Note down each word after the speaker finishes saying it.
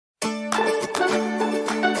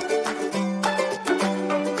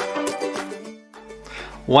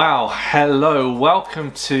Wow, hello,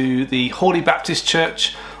 welcome to the Hawley Baptist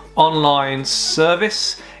Church online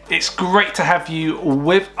service. It's great to have you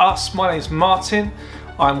with us. My name's Martin.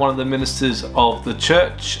 I'm one of the ministers of the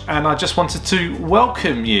church and I just wanted to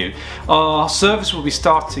welcome you. Our service will be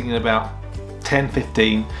starting in about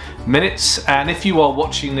 10-15 minutes, and if you are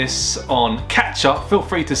watching this on catch up, feel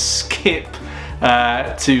free to skip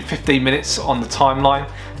to 15 minutes on the timeline,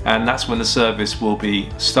 and that's when the service will be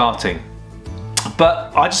starting.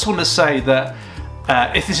 But I just want to say that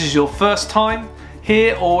if this is your first time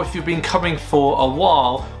here, or if you've been coming for a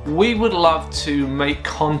while, we would love to make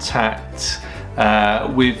contact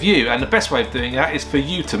with you, and the best way of doing that is for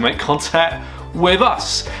you to make contact with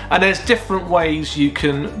us, and there's different ways you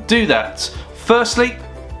can do that. Firstly,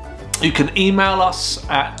 you can email us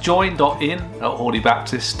at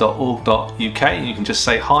join.in@hawleybaptist.org.uk, and you can just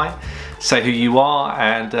say hi, say who you are,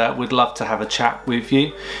 and we'd love to have a chat with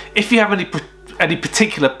you. If you have any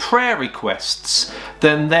particular prayer requests,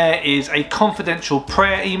 then there is a confidential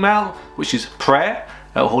prayer email, which is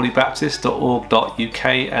prayer@hawleybaptist.org.uk,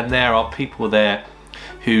 and there are people there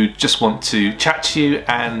who just want to chat to you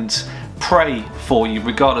and pray for you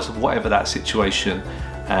regardless of whatever that situation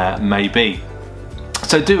may be.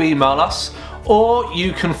 So do email us, or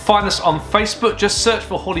you can find us on Facebook. Just search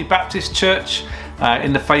for Hawley Baptist Church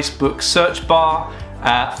in the Facebook search bar.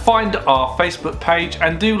 Find our Facebook page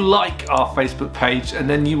and do like our Facebook page, and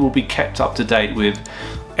then you will be kept up to date with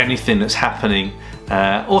anything that's happening.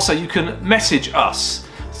 Also, you can message us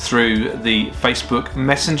through the Facebook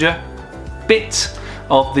Messenger bit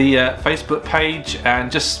of the Facebook page, and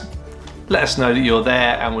just let us know that you're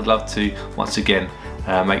there, and we'd love to once again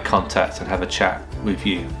make contact and have a chat with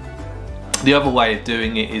you. The other way of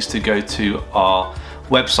doing it is to go to our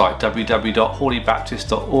website,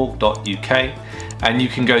 www.hawleybaptist.org.uk, and you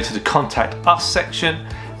can go to the Contact Us section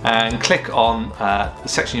and click on the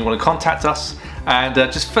section you want to contact us, and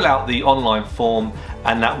just fill out the online form,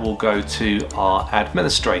 and that will go to our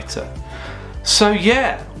administrator. So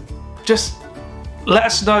yeah, just let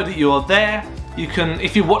us know that you are there. You can,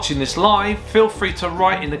 if you're watching this live, feel free to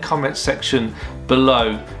write in the comments section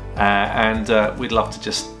below, and we'd love to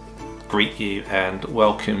just greet you and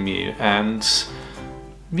welcome you, and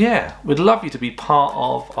yeah, we'd love you to be part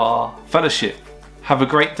of our fellowship. Have a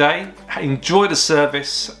great day, enjoy the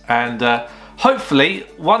service, and hopefully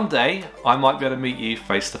one day I might be able to meet you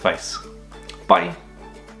face to face. Bye.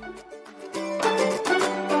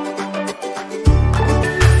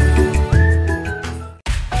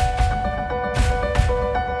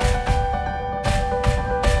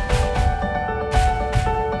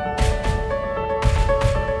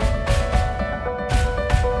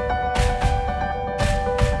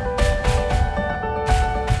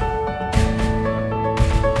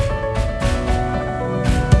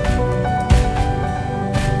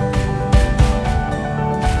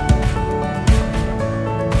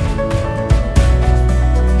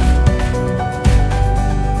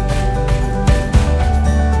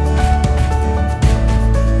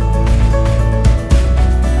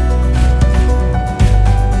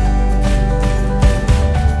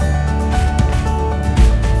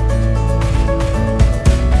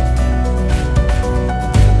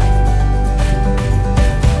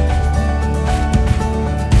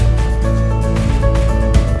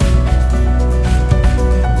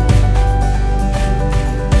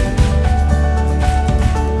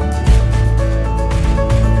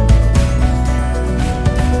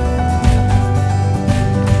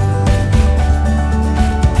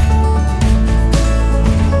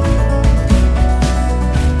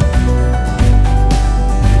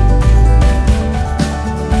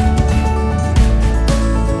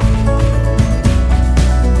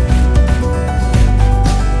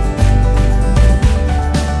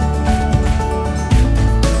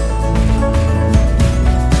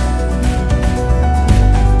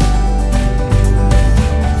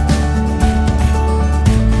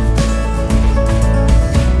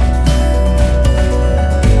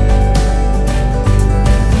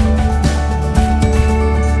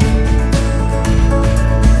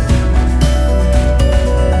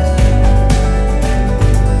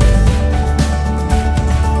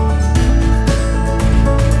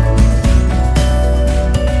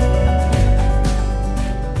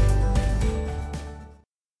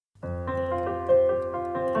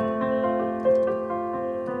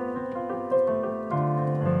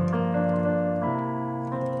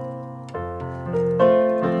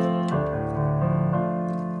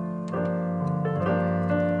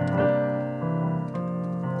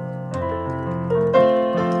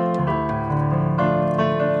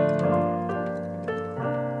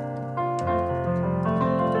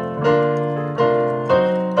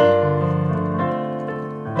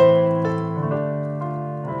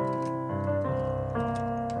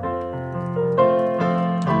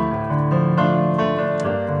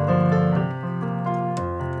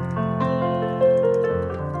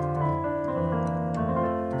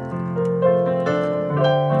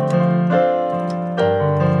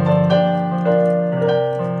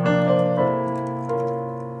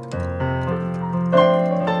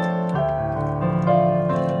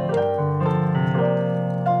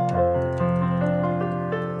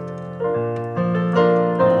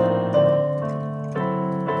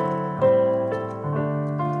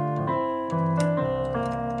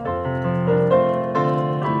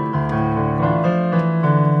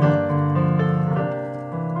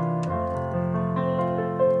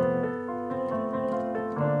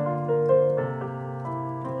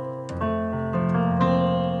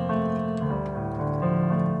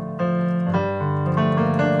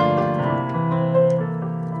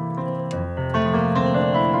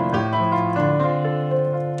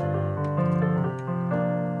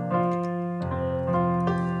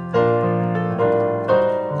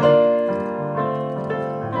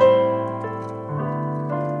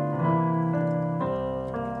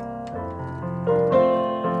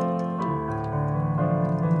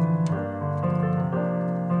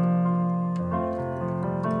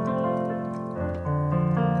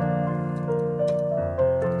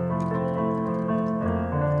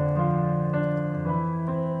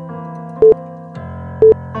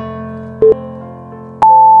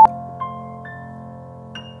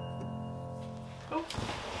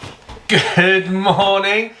 Good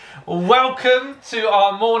morning. Welcome to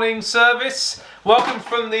our morning service. Welcome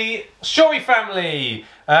from the Shorey family.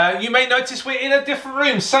 You may notice we're in a different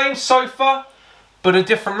room. Same sofa, but a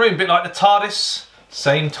different room. Bit like the TARDIS.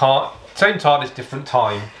 Same TARDIS, different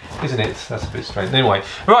time. Isn't it? That's a bit strange. Anyway,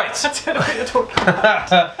 right. I don't know what you're talking about.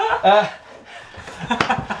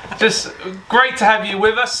 Just great to have you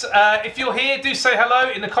with us. If you're here, do say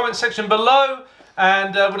hello in the comment section below.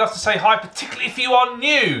 And we'd love to say hi, particularly if you are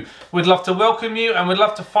new. We'd love to welcome you and we'd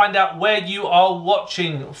love to find out where you are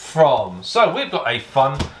watching from. So we've got a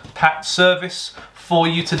fun-packed service for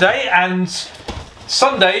you today. And this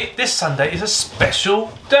Sunday is a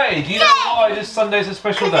special day. Do you know why this Sunday is a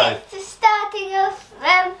special day? It's the starting of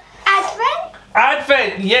Advent.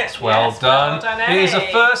 Advent, yes, well done. Well done, It is the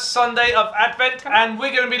eh? first Sunday of Advent and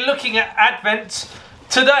we're going to be looking at Advent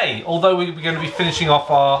today. Although we're going to be finishing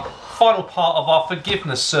off our final part of our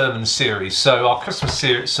forgiveness sermon series. So our Christmas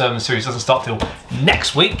sermon series doesn't start till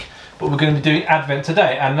next week, but we're going to be doing Advent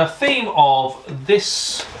today. And the theme of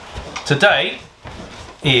this today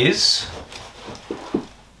is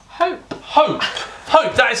Hope. hope.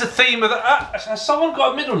 Hope, that is the theme of the... has someone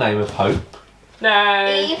got a middle name of Hope? No.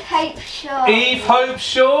 Eve Hope Shorey. Eve Hope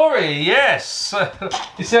Shorey, yes.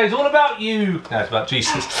 You see, it's all about you. No, it's about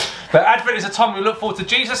Jesus. But Advent is a time we look forward to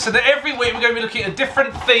Jesus, so that every week we're going to be looking at a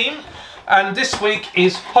different theme, and this week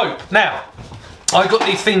is hope. Now, I got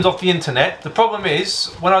these themes off the internet. The problem is,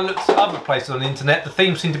 when I looked at other places on the internet, the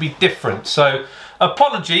themes seem to be different. So,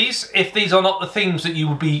 apologies if these are not the themes that you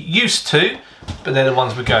would be used to, but they're the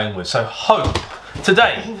ones we're going with. So, hope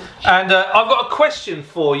today. And I've got a question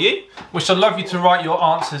for you, which I'd love you to write your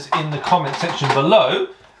answers in the comment section below.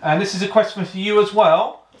 And this is a question for you as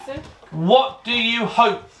well. What do you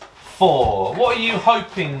hope for? What are you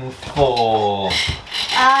hoping for?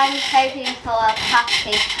 I'm hoping for a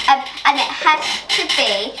puppy, and it has to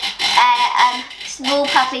be a small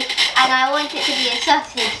puppy, and I want it to be a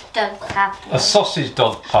sausage dog puppy. A sausage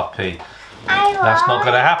dog puppy. That's not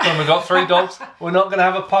going to happen. We've got 3 dogs. We're not going to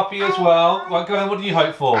have a puppy as well. Right, go on, what do you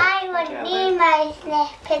hope for? I want Nemo's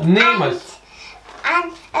slippers Nemo's.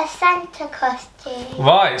 and a Santa costume.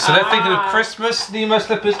 Right, so they're thinking of Christmas, Nemo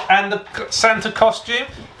slippers and the Santa costume.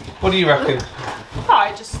 What do you reckon?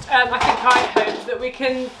 I think I hope that we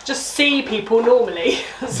can just see people normally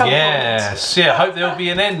at some point. Yes, yeah, hope there will be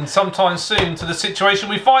an end sometime soon to the situation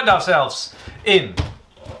we find ourselves in.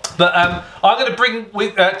 But I'm going to bring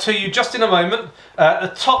to you just in a moment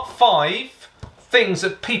the top 5 things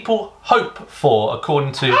that people hope for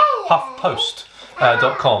according to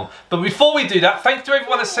HuffPost.com. But before we do that, thank you to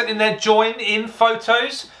everyone that sent in their join-in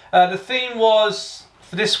photos. The theme was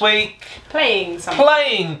for this week Playing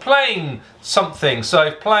something. playing something.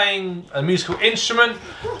 So playing a musical instrument,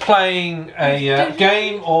 playing a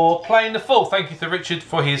game, or playing the fool. Thank you to Richard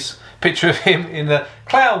for his picture of him in the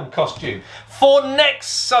clown costume. For next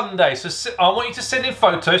Sunday, so I want you to send in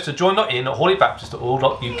photos to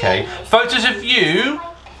join.in@hollybaptist.org.uk. Photos of you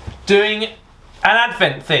doing an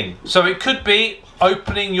Advent thing. So it could be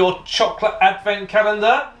opening your chocolate Advent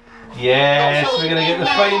calendar. Yes, we're going to get the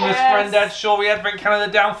famous Grandad Shorey Advent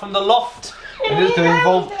calendar down from the loft. And it's going to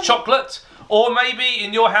involve chocolate. Or maybe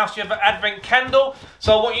in your house you have an Advent candle.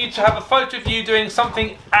 So I want you to have a photo of you doing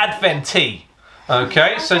something Advent-y.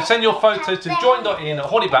 Okay, so send your photos to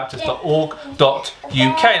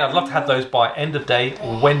join.in@hollybaptist.org.uk, and I'd love to have those by end of day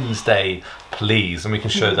Wednesday, please, and we can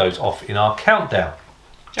show those off in our countdown.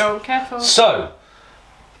 Joel, careful. So,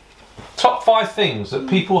 top 5 things that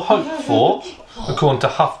people hope for according to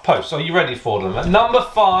HuffPost. Are you ready for them? At number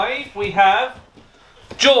 5, we have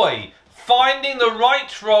joy. Finding the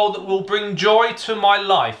right role that will bring joy to my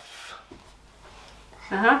life.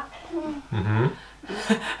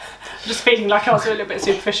 Just feeling like I was a little bit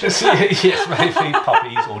superficial. Yes, maybe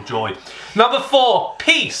puppies or joy. Number 4,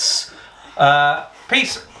 peace.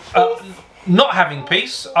 Peace, not having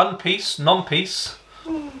peace, unpeace, non-peace,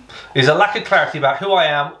 is a lack of clarity about who I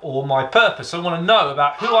am or my purpose. I want to know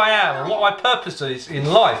about who I am and what my purpose is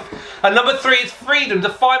in life. And number 3 is freedom to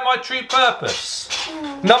find my true purpose.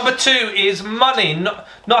 Number 2 is money, not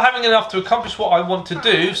having enough to accomplish what I want to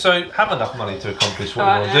do, so have enough money to accomplish what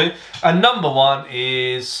I want to do. And number 1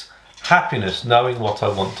 is happiness, knowing what I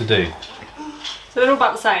want to do. So they're all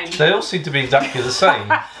about the same. They all seem to be exactly the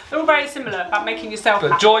same. They're all very similar about making yourself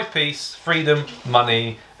But happy. joy, peace, freedom,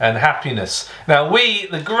 money and happiness. Now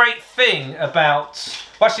the great thing about,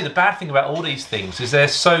 well, actually the bad thing about all these things is they're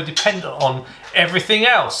so dependent on everything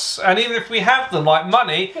else. And even if we have them, like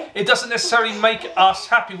money, it doesn't necessarily make us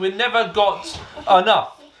happy. We've never got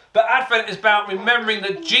enough. But Advent is about remembering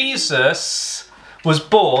that Jesus was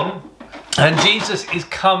born And Jesus is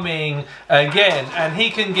coming again, and he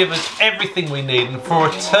can give us everything we need, and for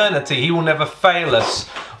eternity he will never fail us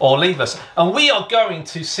or leave us. And we are going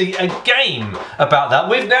to see a game about that.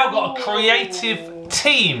 We've now got a creative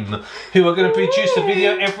team who are going to produce a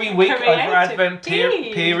video every week over Advent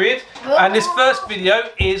period. And this first video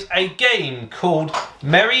is a game called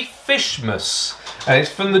Merry Fishmas. And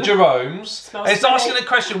it's from the Jeromes. And it's asking the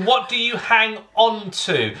question, what do you hang on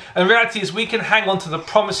to? And the reality is we can hang on to the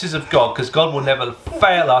promises of God, because God will never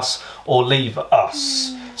fail us or leave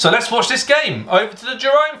us. So let's watch this game. Over to the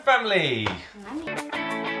Jerome family.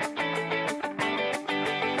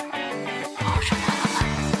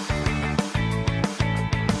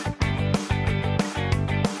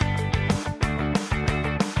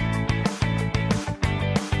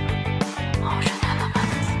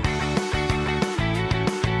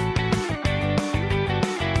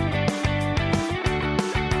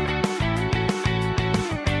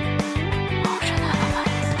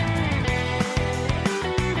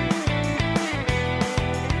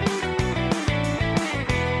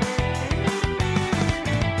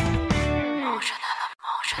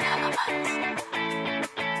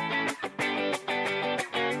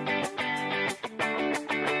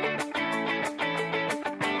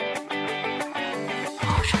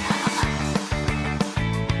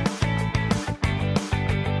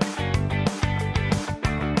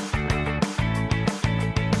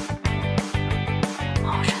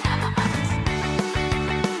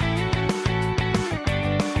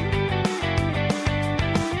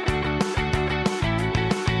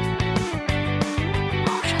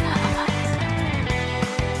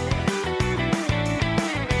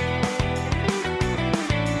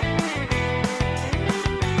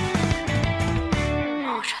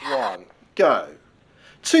 Go.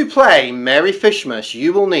 To play Merry Fishmas,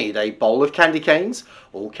 you will need a bowl of candy canes,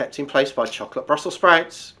 all kept in place by chocolate Brussels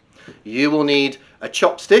sprouts. You will need a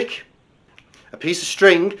chopstick, a piece of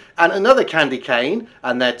string, and another candy cane,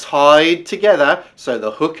 and they're tied together so the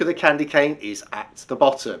hook of the candy cane is at the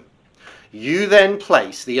bottom. You then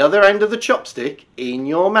place the other end of the chopstick in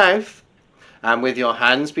your mouth, and with your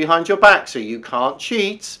hands behind your back so you can't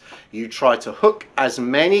cheat, you try to hook as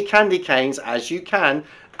many candy canes as you can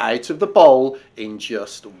out of the bowl in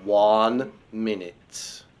just 1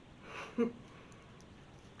 minute.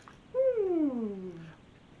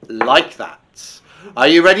 Like that. Are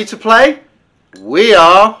you ready to play? We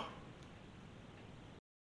are.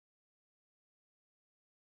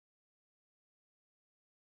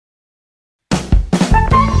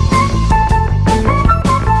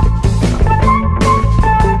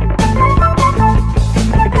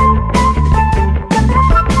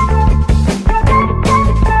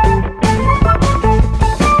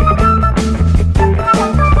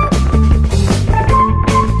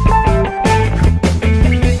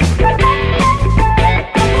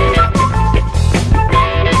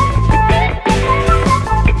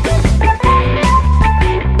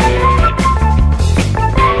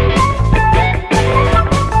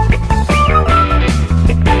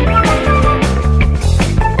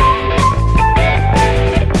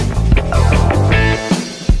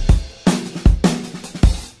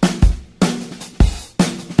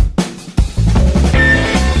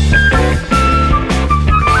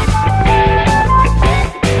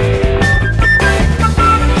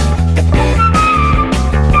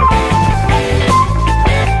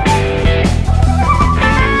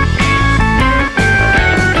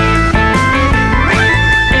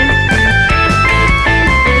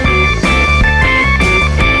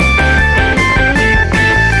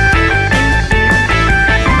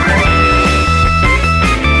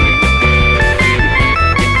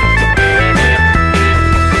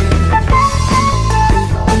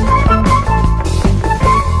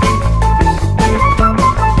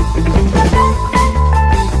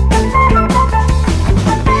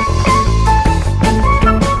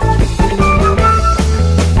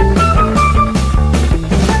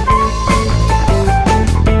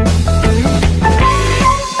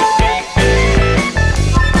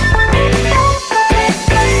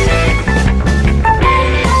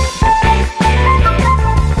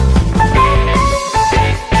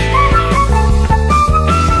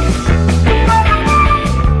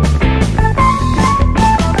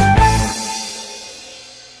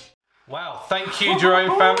 Thank you,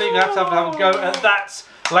 Jerome family. You're going to have a go at that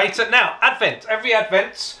later. Now, Advent. Every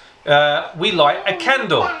Advent, we light a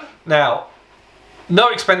candle. Now, no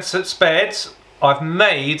expense spared. I've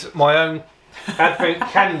made my own Advent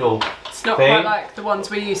candle. It's not quite like the ones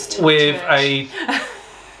we used to. With a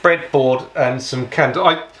breadboard and some candle.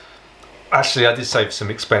 I did save some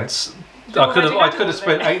expense. I could have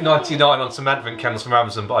spent £8.99 on some advent candles from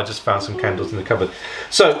Amazon, but I just found some candles in the cupboard.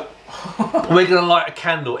 So we're going to light a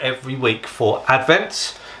candle every week for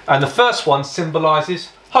Advent, and the first one symbolises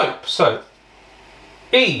hope. So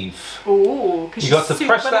Eve, you got to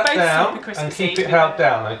press that down and keep it held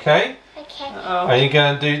down, okay? Okay. And you're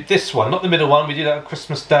going to do this one, not the middle one. We do that on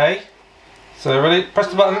Christmas Day. So ready? Press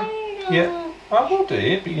the button. Yeah, I will do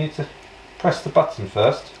it, but you need to press the button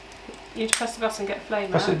first. You need to press the button and get a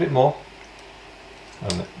flame Press out. it a bit more.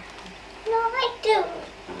 No, I do.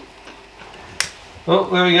 Oh,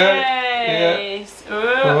 there we go. Yay. Yeah.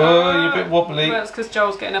 Oh, you're a bit wobbly. Well, it's because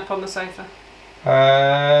Joel's getting up on the sofa.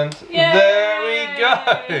 And Yay. there we go.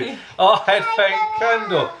 Our Advent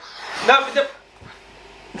candle. No,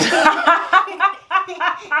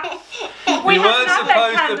 We You weren't haven't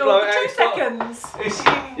supposed had to that blow candle it for 2 out.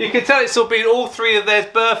 seconds. you can tell it's all been all 3 of their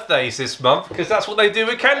birthdays this month, because that's what they do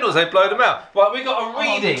with candles, they blow them out. Right, we got a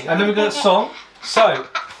reading and then we've got a song. So,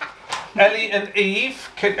 Ellie and Eve,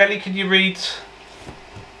 Ellie, can you read?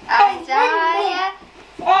 Isaiah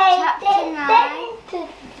chapter 9,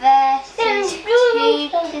 verses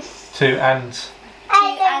 2 and 6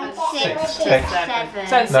 to Six.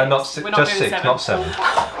 7. No, not 6, We're not just doing 6, 7. not 7.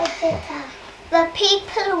 The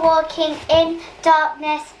people walking in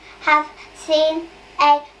darkness have seen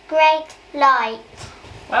a great light.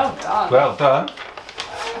 Well done. Well done.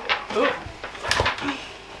 Ooh.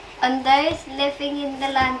 On those living in the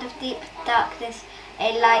land of deep darkness,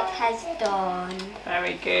 a light has dawned.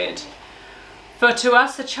 Very good. For to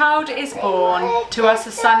us a child is born, to us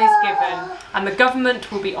a son is given, and the government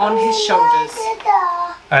will be on his shoulders.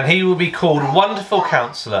 And he will be called Wonderful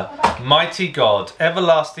Counselor, Mighty God,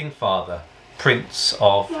 Everlasting Father, Prince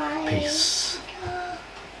of Peace.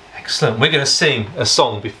 Excellent. We're going to sing a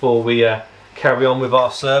song before we carry on with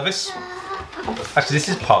our service. Actually, this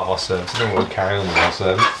is part of our service. I don't want to carry on with our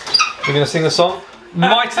service. We're going to sing a song.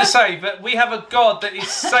 Mighty to save. We have a God that is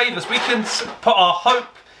save us. We can put our hope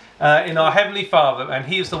in our Heavenly Father, and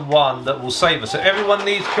He is the one that will save us. So everyone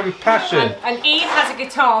needs compassion. And Eve has a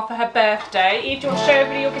guitar for her birthday. Eve, do you want to show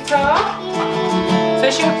everybody your guitar? So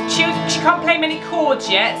she can't play many chords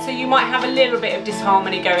yet, so you might have a little bit of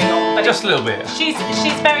disharmony going on. But Just a little bit. she's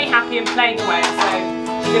very happy and playing away, so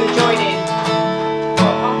she's going to join in.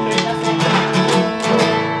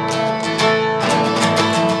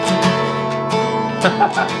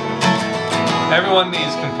 Everyone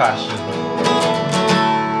needs compassion.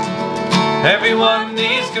 Everyone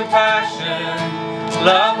needs compassion.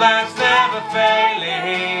 Love that's never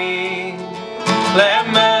failing. Let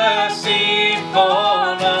mercy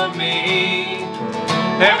fall on me.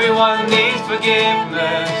 Everyone needs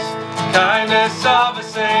forgiveness, kindness of a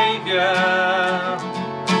Saviour,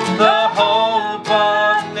 the hope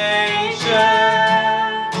of nations.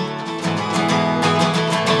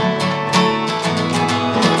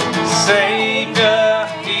 Saviour,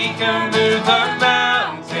 He can move the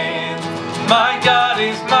mountains. My God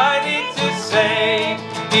is mighty to save.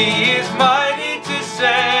 He is mighty to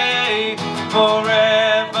save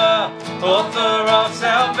forever. Author of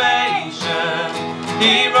salvation.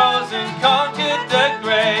 He rose and conquered the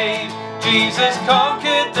grave. Jesus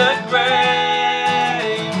conquered the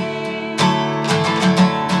grave.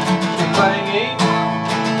 Keep playing, Eve.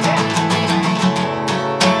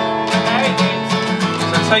 Very good.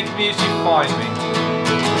 So take me as you find me.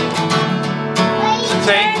 So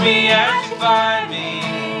take me as you find me.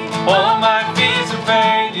 All my fears and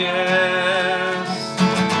failures.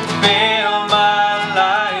 Fill my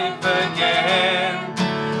life again.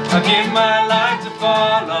 I give my life to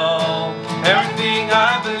follow everything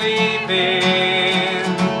I believe in.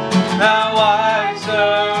 Now I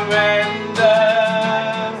surrender.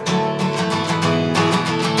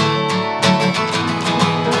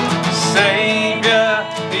 Savior,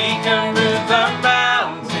 He can move the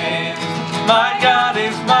mountains. My God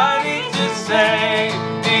is mighty to save.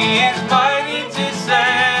 He is mighty to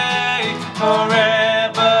save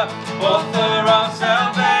forever. Author of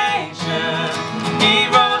salvation. He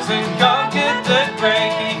rose and conquered the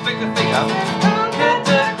grave. Can you flick the thing up? Conquered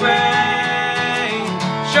the grave.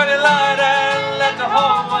 Shine your light and let the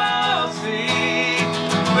whole world see.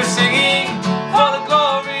 We're singing for the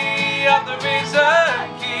glory of the risen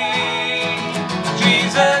King.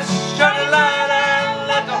 Jesus, shine your light and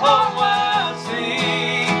let the whole world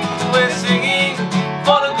see. We're singing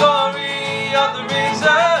for the glory of the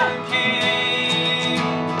risen King.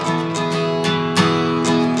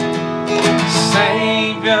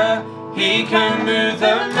 Savior, He can move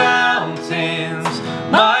the mountains.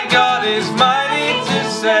 My God is mighty to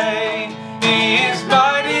save. He is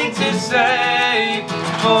mighty to save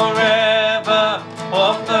forever.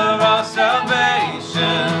 Author of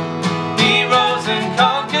salvation. He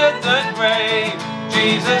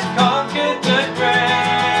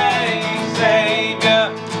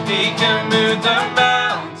the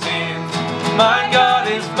mountains. My God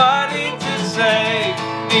is mighty to save.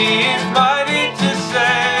 He is mighty to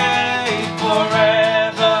save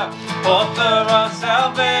forever. Author of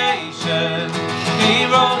salvation. He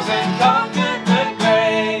rose and conquered the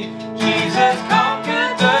grave. Jesus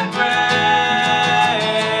conquered the grave.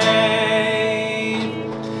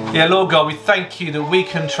 Yeah, Lord God, we thank you that we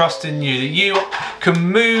can trust in you, that you can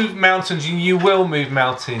move mountains and you will move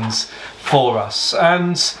mountains for us.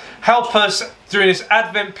 And help us during this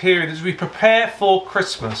Advent period as we prepare for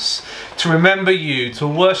Christmas to remember you, to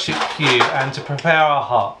worship you, and to prepare our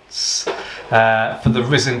hearts for the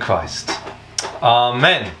risen Christ.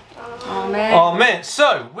 Amen. Amen. Amen.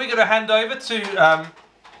 So we're going to hand over to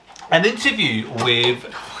an interview with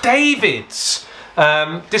David.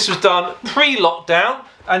 This was done pre-lockdown,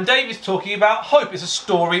 and David's talking about hope. It's a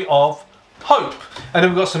story of hope. And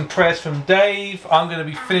then we've got some prayers from Dave. I'm going to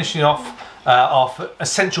be finishing off our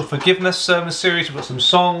Essential Forgiveness sermon series. We've got some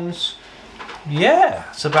songs. Yeah,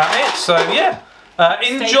 that's about it. So yeah,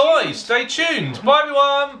 enjoy. Stay tuned. Bye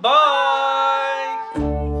everyone. Bye.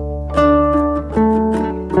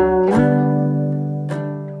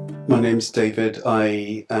 My name's David.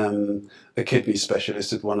 I am a kidney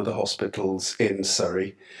specialist at one of the hospitals in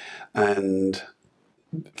Surrey, and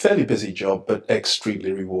fairly busy job, but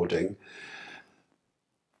extremely rewarding.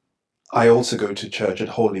 I also go to church at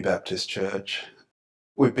Holy Baptist Church.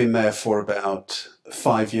 We've been there for about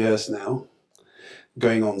 5 years now,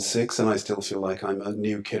 going on 6, and I still feel like I'm a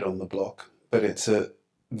new kid on the block, but it's a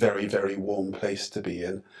very, very warm place to be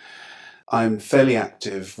in. I'm fairly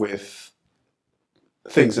active with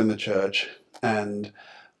things in the church, and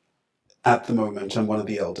at the moment I'm one of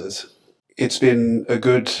the elders. It's been a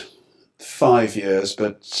good 5 years,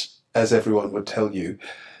 but as everyone would tell you,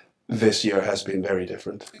 this year has been very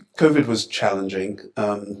different. COVID was challenging.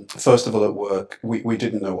 First of all, at work, we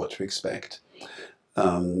didn't know what to expect.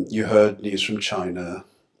 You heard news from China,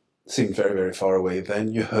 seemed very, very far away.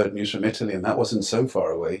 Then you heard news from Italy, and that wasn't so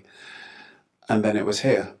far away. And then it was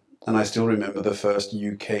here. And I still remember the first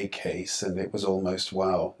UK case, and it was almost,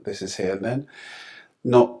 wow, this is here. And then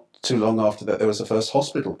not too long after that, there was the first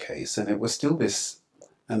hospital case, and it was still this.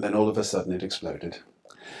 And then all of a sudden it exploded.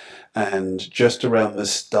 And just around the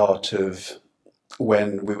start of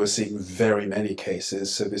when we were seeing very many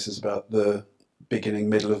cases, so this is about the beginning,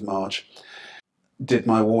 middle of March, did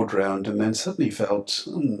my ward round and then suddenly felt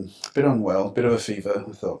a bit unwell, a bit of a fever.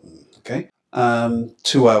 I thought, okay.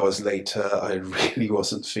 2 hours later, I really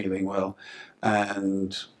wasn't feeling well,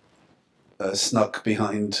 and snuck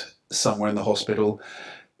behind somewhere in the hospital,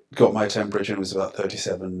 got my temperature, and it was about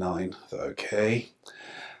 37.9. Okay.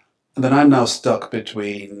 And then I'm now stuck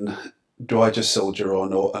between, do I just soldier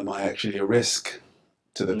on, or am I actually a risk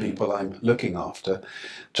to the people I'm looking after?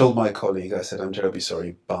 Told my colleague, I said, I'm terribly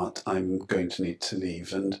sorry, but I'm going to need to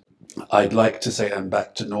leave. And I'd like to say I'm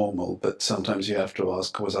back to normal, but sometimes you have to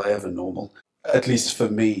ask, was I ever normal? At least for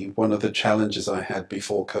me, one of the challenges I had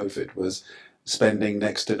before COVID was spending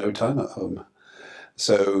next to no time at home.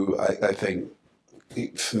 So I think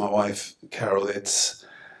for my wife, Carol,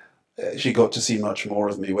 she got to see much more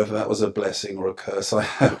of me. Whether that was a blessing or a curse, I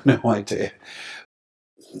have no idea.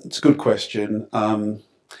 It's a good question. I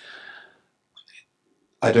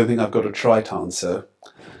don't think I've got a trite answer.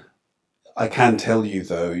 I can tell you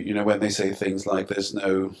though, you know, when they say things like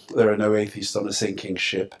there are no atheists on a sinking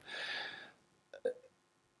ship,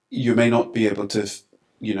 you may not be able to,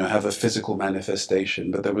 you know, have a physical manifestation,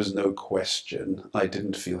 but there was no question I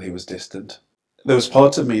didn't feel he was distant. There was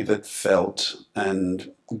part of me that felt,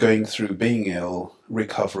 and going through being ill,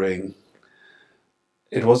 recovering,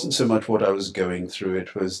 it wasn't so much what I was going through,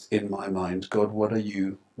 it was in my mind, God, what are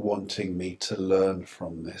you wanting me to learn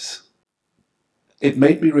from this? It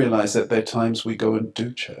made me realize that there are times we go and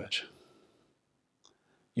do church.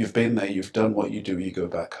 You've been there, you've done what you do, you go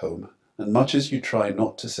back home. And much as you try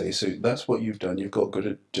not to say, so that's what you've done, you've got good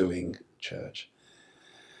at doing church.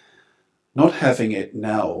 Not having it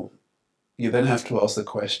now, you then have to ask the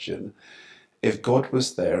question, if God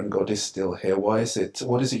was there and God is still here, what is it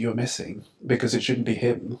you're missing? Because it shouldn't be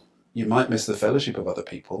him. You might miss the fellowship of other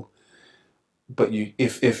people, but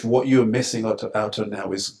if what you're missing out of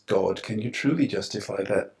now is God, can you truly justify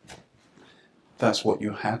that? That's what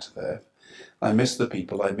you had there. I miss the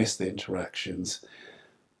people, I miss the interactions,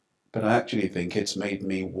 but I actually think it's made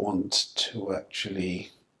me want to actually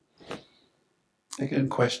again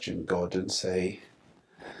question God and say,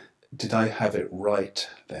 did I have it right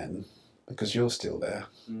then? Because you're still there.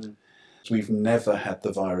 We've never had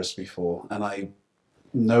the virus before, and I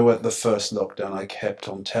know at the first lockdown I kept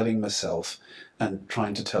on telling myself and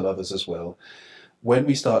trying to tell others as well, when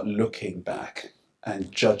we start looking back,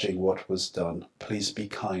 and judging what was done. Please be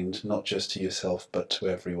kind, not just to yourself, but to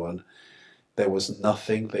everyone. There was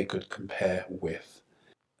nothing they could compare with.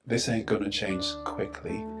 This ain't going to change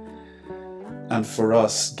quickly. And for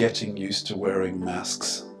us, getting used to wearing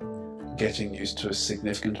masks, getting used to a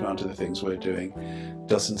significant amount of the things we're doing,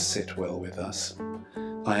 doesn't sit well with us.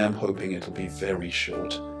 I am hoping it'll be very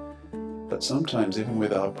short. But sometimes, even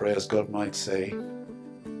with our prayers, God might say,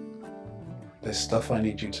 there's stuff I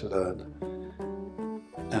need you to learn,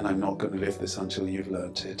 and I'm not going to live this until you've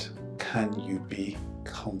learnt it. Can you be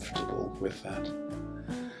comfortable with that?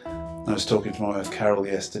 I was talking to my wife Carol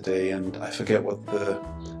yesterday, and I forget what the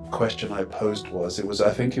question I posed was.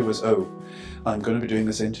 I think it was, oh, I'm going to be doing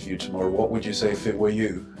this interview tomorrow. What would you say if it were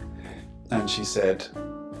you? And she said,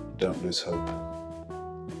 don't lose hope.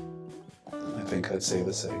 I think I'd say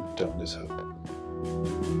the same. Don't lose hope.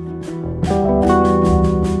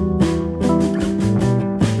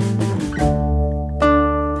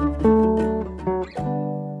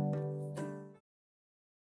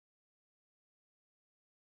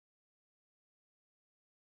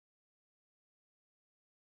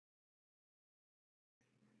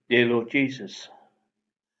 Dear Lord Jesus,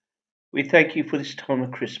 we thank you for this time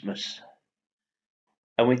of Christmas,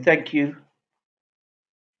 and we thank you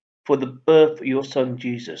for the birth of your Son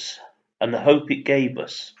Jesus, and the hope it gave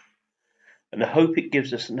us, and the hope it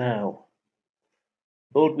gives us now.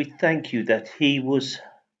 Lord, we thank you that he was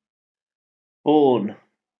born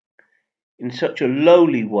in such a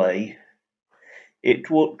lowly way. It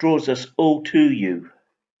draws us all to you.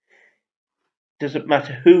 Doesn't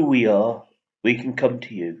matter who we are, we can come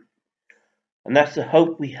to you. And that's the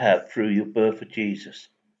hope we have through your birth of Jesus.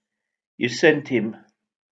 You sent him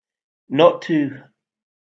not to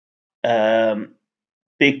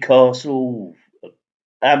big castle,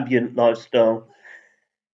 ambient lifestyle.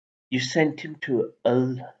 You sent him to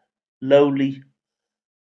a lowly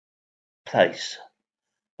place.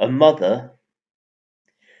 A mother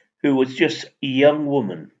who was just a young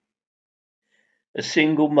woman. A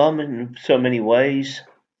single mum in so many ways.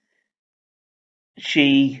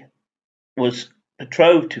 She was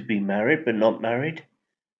betrothed to be married, but not married.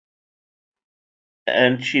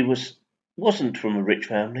 And she wasn't from a rich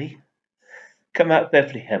family. Come out of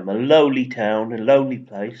Bethlehem, a lowly town, a lowly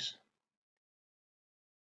place.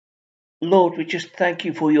 Lord, we just thank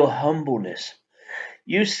you for your humbleness.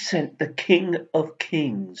 You sent the King of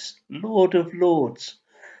Kings, Lord of Lords,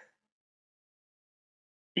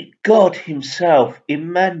 God himself,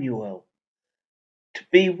 Emmanuel, to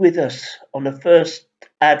be with us on the first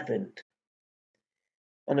Advent,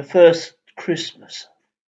 on the first Christmas.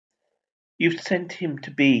 You've sent him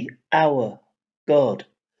to be our God,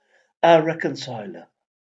 our reconciler,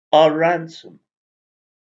 our ransom.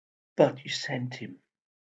 But you sent him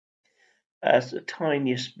as the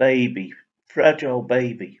tiniest baby, fragile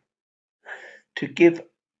baby, to give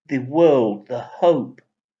the world the hope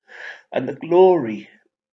and the glory,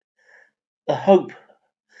 the hope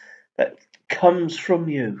that comes from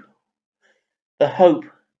you, the hope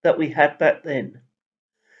that we had back then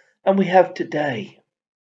and we have today.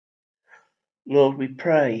 Lord, we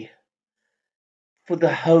pray for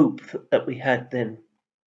the hope that we had then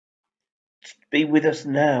to be with us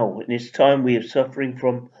now in this time we are suffering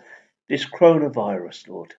from this coronavirus,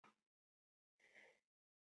 Lord.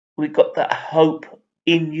 We got that hope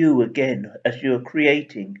in you again as you are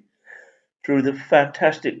creating through the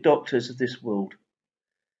fantastic doctors of this world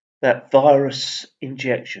that virus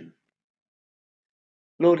injection.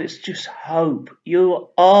 Lord, it's just hope. You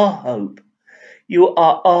are hope. You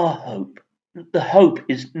are our hope. The hope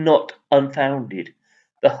is not unfounded.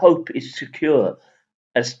 The hope is secure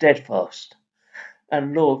and steadfast.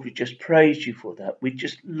 And Lord, we just praise you for that. We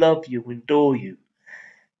just love you, adore you.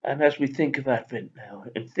 And as we think of Advent now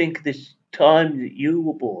and think of this time that you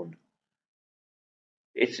were born,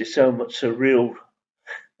 it's just so much surreal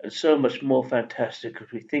and so much more fantastic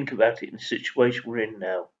as we think about it in the situation we're in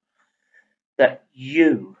now. That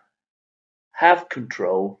you have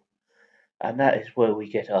control, and that is where we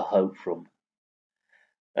get our hope from.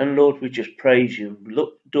 And Lord, we just praise you and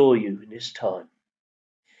adore you in this time.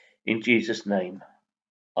 In Jesus' name,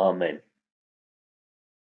 amen.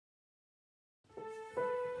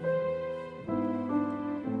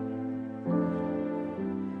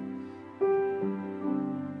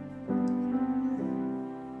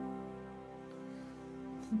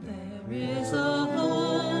 There is a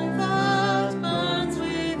hope that burns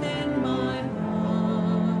within my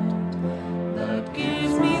heart, that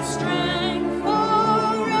gives me strength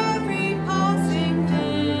for every passing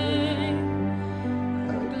day.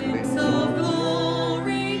 A glimpse of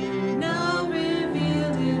glory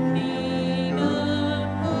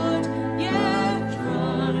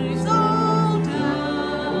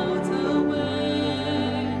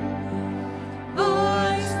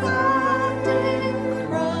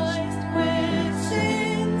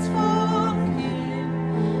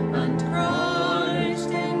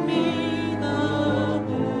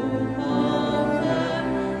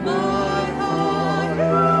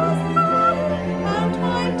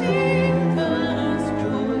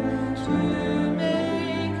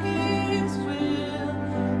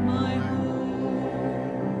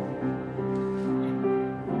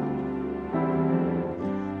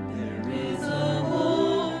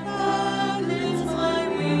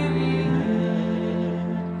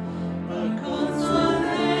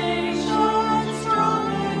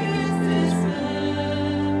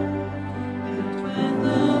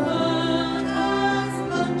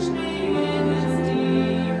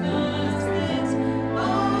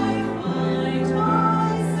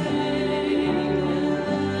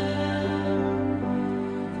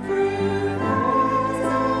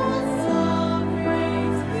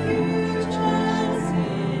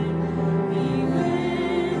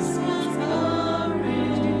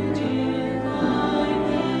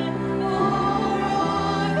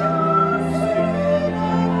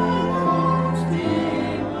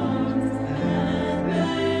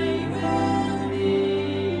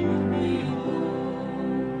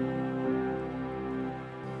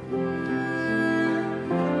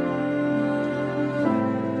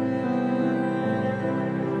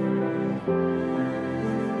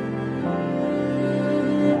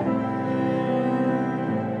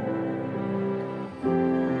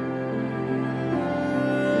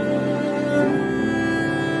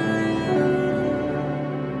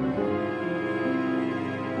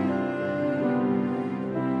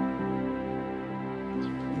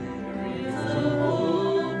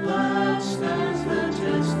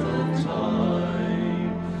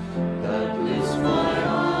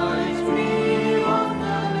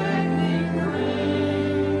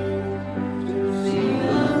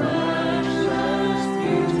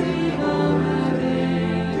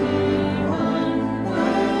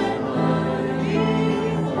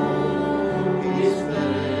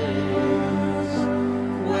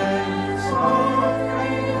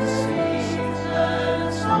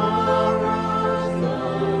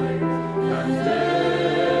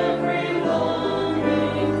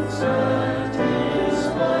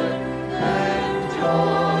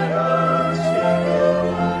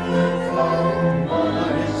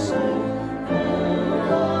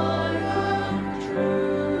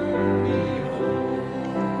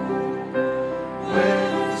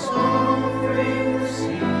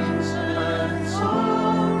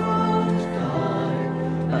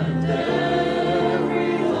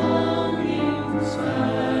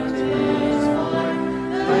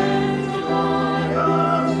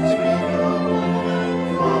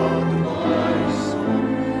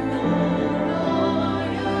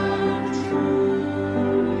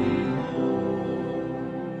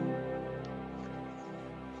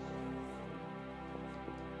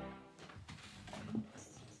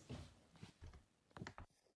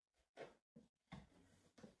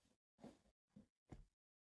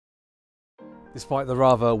Despite the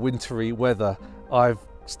rather wintry weather, I've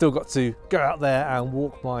still got to go out there and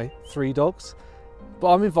walk my 3 dogs.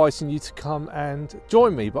 But I'm inviting you to come and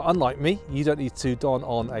join me. But unlike me, you don't need to don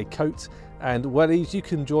on a coat and wellies. You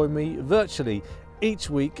can join me virtually each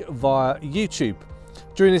week via YouTube.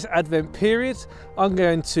 During this Advent period, I'm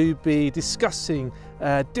going to be discussing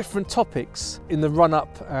different topics in the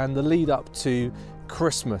run-up and the lead-up to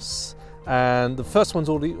Christmas. And the first one's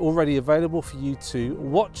already available for you to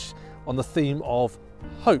watch on the theme of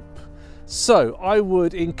hope. So I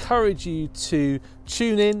would encourage you to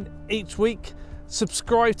tune in each week,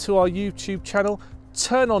 subscribe to our YouTube channel,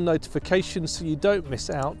 turn on notifications so you don't miss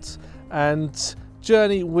out, and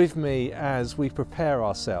journey with me as we prepare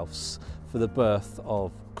ourselves for the birth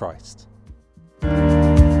of Christ.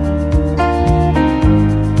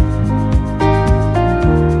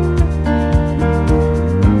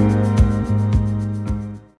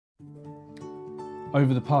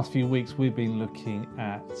 Over the past few weeks, we've been looking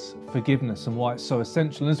at forgiveness and why it's so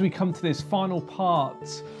essential. And as we come to this final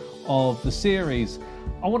part of the series,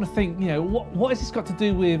 I want to think, what has this got to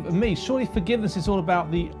do with me? Surely forgiveness is all about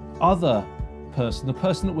the other person, the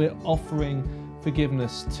person that we're offering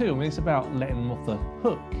forgiveness to. I mean, it's about letting them off the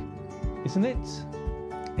hook, isn't it?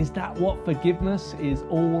 Is that what forgiveness is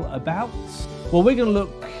all about? Well, we're going to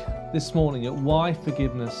look this morning at why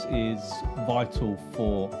forgiveness is vital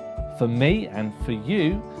for me and for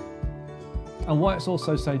you, and why it's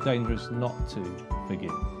also so dangerous not to forgive.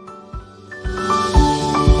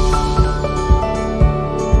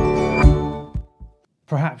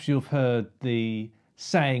 Perhaps you've heard the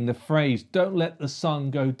saying, the phrase, don't let the sun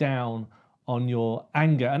go down on your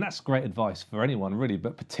anger. And that's great advice for anyone really,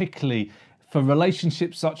 but particularly for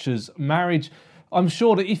relationships such as marriage. I'm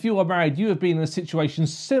sure that if you are married, you have been in a situation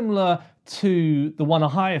similar to the one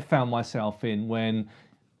I have found myself in when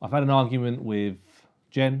I've had an argument with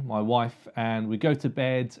Jen, my wife, and we go to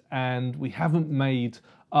bed and we haven't made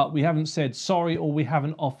up, we haven't said sorry, or we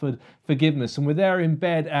haven't offered forgiveness. And we're there in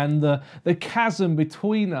bed and the chasm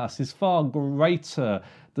between us is far greater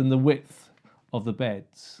than the width of the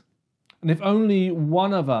beds. And if only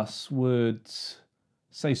one of us would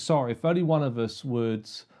say sorry, if only one of us would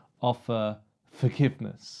offer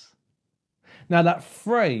forgiveness. Now that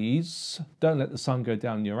phrase, don't let the sun go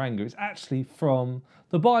down in your anger, is actually from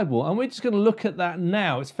the Bible. And we're just going to look at that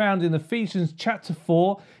now. It's found in Ephesians chapter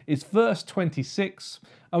 4, it's verse 26.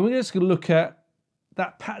 And we're just going to look at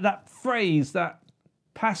that phrase, that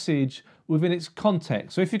passage within its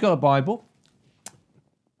context. So if you've got a Bible,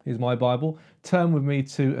 here's my Bible, turn with me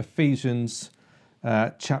to Ephesians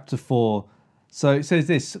chapter 4. So it says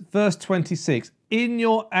this, verse 26, in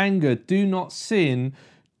your anger do not sin,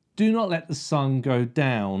 do not let the sun go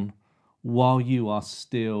down while you are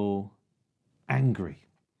still angry.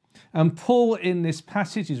 And Paul in this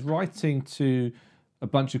passage is writing to a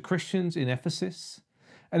bunch of Christians in Ephesus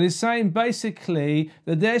and is saying basically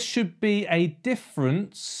that there should be a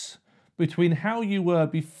difference between how you were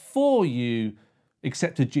before you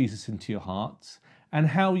accepted Jesus into your heart and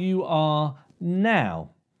how you are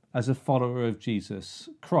now as a follower of Jesus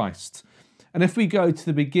Christ. And if we go to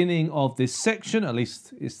the beginning of this section, at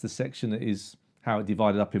least it's the section that is how it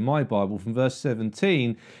divided up in my Bible, from verse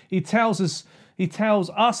 17, he tells us and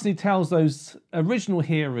he tells those original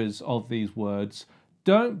hearers of these words,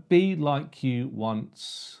 don't be like you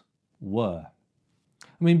once were.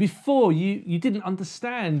 I mean, before you didn't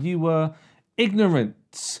understand, you were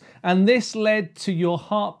ignorant, and this led to your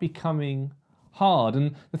heart becoming hard.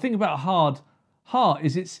 And the thing about hard heart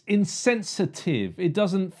is it's insensitive. It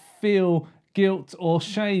doesn't feel guilt or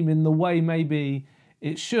shame in the way maybe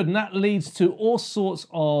it should. And that leads to all sorts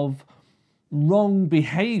of wrong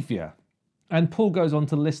behavior. And Paul goes on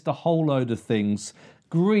to list a whole load of things: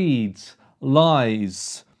 greed,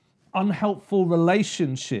 lies, unhelpful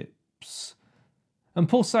relationships. And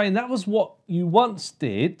Paul's saying that was what you once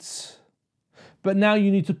did, but now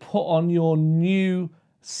you need to put on your new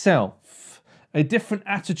self, a different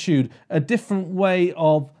attitude, a different way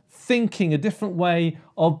of thinking, a different way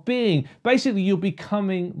of being. Basically, you're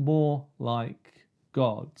becoming more like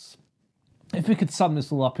God. If we could sum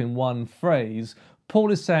this all up in one phrase,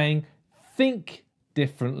 Paul is saying, think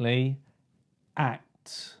differently,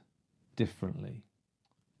 act differently.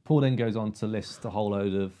 Paul then goes on to list a whole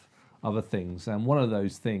load of other things. And one of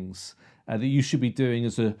those things that you should be doing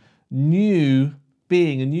as a new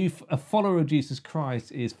being, a follower of Jesus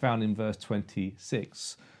Christ, is found in verse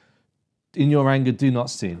 26. In your anger, do not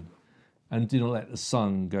sin, and do not let the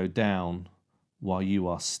sun go down while you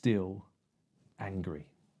are still angry.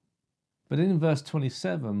 But in verse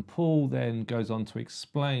 27, Paul then goes on to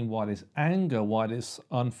explain why this anger, why this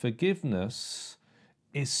unforgiveness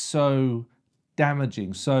is so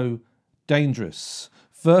damaging, so dangerous.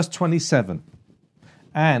 Verse 27,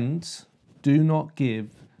 and do not give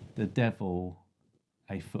the devil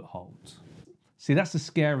a foothold. See, that's the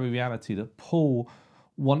scary reality that Paul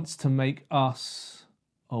wants to make us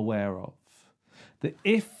aware of. That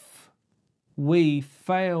if we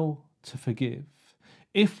fail to forgive,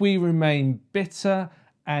 if we remain bitter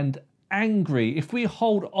and angry, if we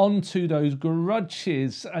hold on to those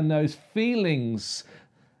grudges and those feelings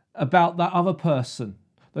about that other person,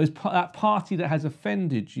 that party that has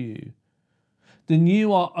offended you, then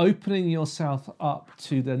you are opening yourself up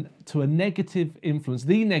to a negative influence,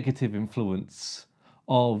 the negative influence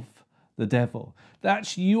of the devil.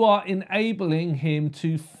 That you are enabling him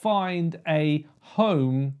to find a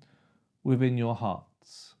home within your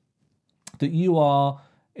hearts. That you are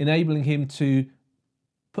enabling him to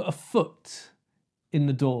put a foot in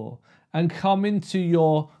the door and come into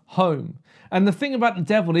your home. And the thing about the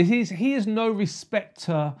devil is he is no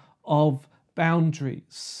respecter of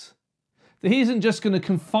boundaries. That he isn't just going to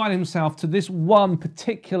confine himself to this one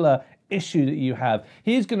particular issue that you have.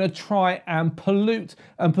 He's going to try and pollute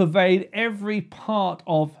and pervade every part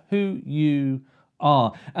of who you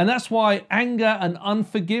are. And that's why anger and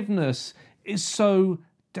unforgiveness is so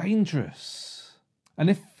dangerous. And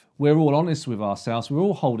if we're all honest with ourselves, we're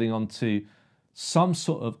all holding on to some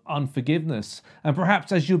sort of unforgiveness. And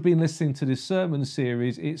perhaps as you've been listening to this sermon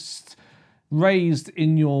series, it's raised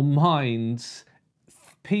in your mind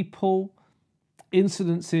people,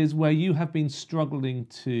 incidences where you have been struggling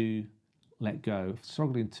to let go,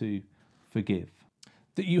 struggling to forgive.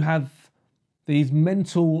 That you have these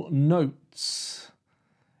mental notes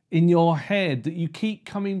in your head that you keep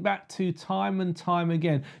coming back to time and time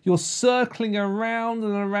again. You're circling around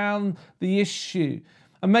and around the issue.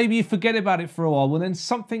 And maybe you forget about it for a while. Well, then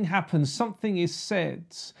something happens, something is said.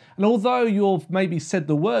 And although you've maybe said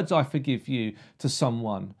the words, I forgive you, to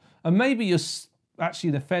someone, and maybe you're actually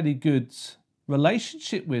in a fairly good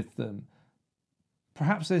relationship with them,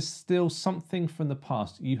 perhaps there's still something from the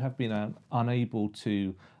past you have been unable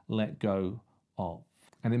to let go of.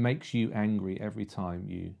 And it makes you angry every time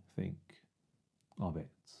you think of it.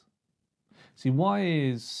 See, why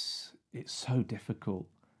is it so difficult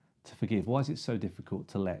to forgive? Why is it so difficult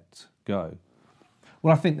to let go?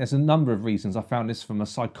 Well, I think there's a number of reasons. I found this from a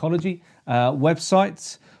psychology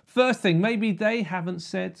website. First thing, maybe they haven't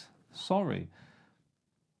said sorry.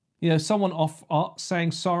 You know, someone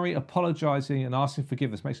saying sorry, apologizing and asking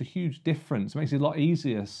forgiveness makes a huge difference. It makes it a lot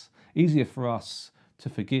easier for us to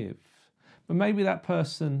forgive. But maybe that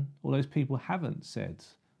person or those people haven't said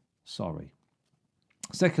sorry.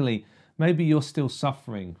 Secondly, maybe you're still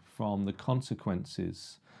suffering from the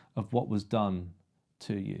consequences of what was done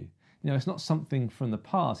to you. You know, it's not something from the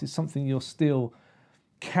past, it's something you're still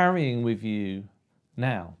carrying with you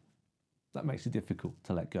now. That makes it difficult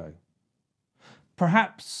to let go.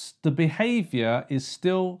 Perhaps the behavior is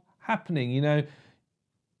still happening. You know,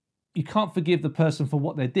 you can't forgive the person for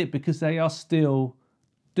what they did because they are still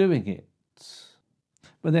doing it.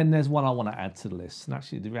 But then there's one I want to add to the list. And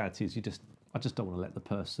actually the reality is I just don't want to let the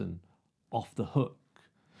person off the hook.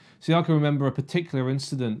 See, I can remember a particular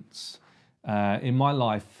incident in my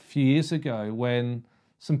life a few years ago when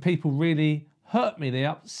some people really hurt me. They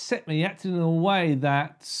upset me, acted in a way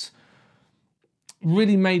that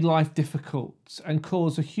really made life difficult and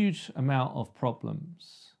caused a huge amount of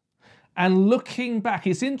problems. And looking back,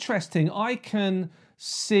 it's interesting, I can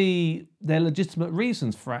see their legitimate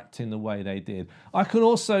reasons for acting the way they did. I can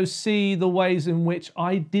also see the ways in which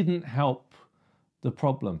I didn't help the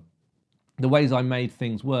problem, the ways I made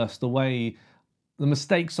things worse, the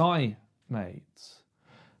mistakes I made.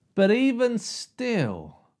 But even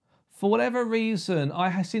still, for whatever reason,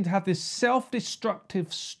 I seem to have this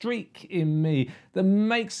self-destructive streak in me that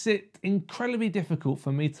makes it incredibly difficult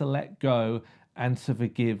for me to let go and to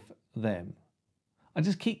forgive them. I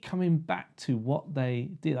just keep coming back to what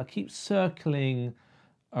they did. I keep circling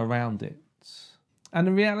around it. And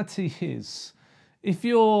the reality is, if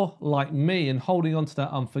you're like me and holding on to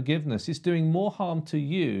that unforgiveness, it's doing more harm to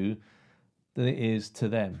you than it is to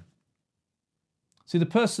them. See, the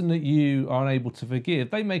person that you are unable to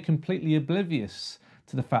forgive, they may be completely oblivious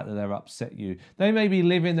to the fact that they're upset you. They may be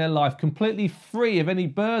living their life completely free of any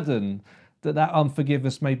burden that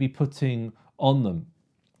unforgiveness may be putting on them.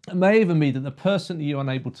 It may even be that the person that you're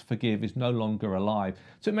unable to forgive is no longer alive.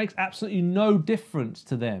 So it makes absolutely no difference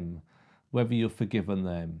to them whether you've forgiven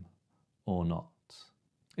them or not.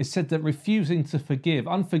 It's said that refusing to forgive,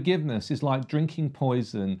 unforgiveness, is like drinking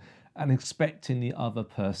poison and expecting the other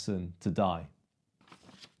person to die.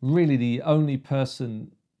 Really, the only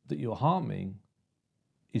person that you're harming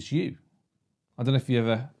is you. I don't know if you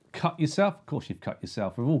ever cut yourself? Of course you've cut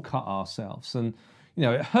yourself. We've all cut ourselves. And, you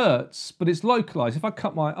know, it hurts, but it's localized. If I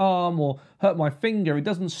cut my arm or hurt my finger, it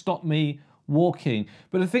doesn't stop me walking.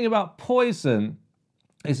 But the thing about poison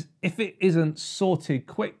is if it isn't sorted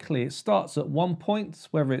quickly, it starts at one point,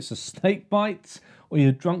 whether it's a snake bite or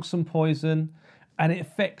you've drunk some poison, and it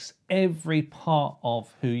affects every part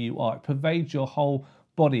of who you are. It pervades your whole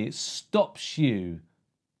body. It stops you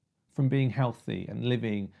from being healthy and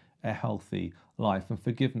living a healthy life. And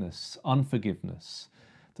unforgiveness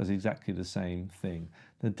does exactly the same thing.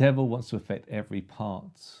 The devil wants to affect every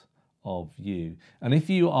part of you. And if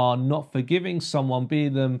you are not forgiving someone, be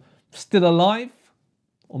them still alive,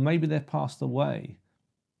 or maybe they've passed away,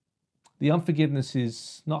 the unforgiveness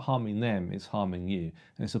is not harming them, it's harming you.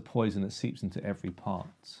 And it's a poison that seeps into every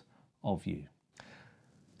part of you.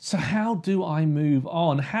 So how do I move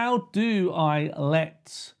on? How do I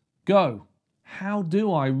let go? How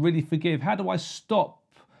do I really forgive? How do I stop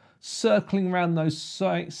circling around those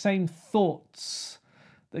same thoughts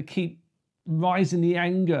that keep rising the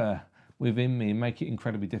anger within me and make it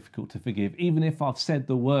incredibly difficult to forgive, even if I've said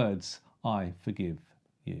the words, I forgive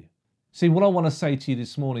you? See, what I want to say to you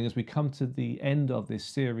this morning as we come to the end of this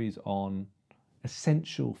series on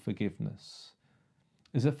essential forgiveness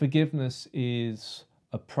is that forgiveness is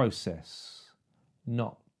a process,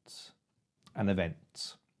 not an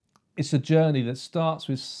event. It's a journey that starts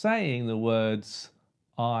with saying the words,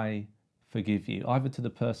 I forgive you, either to the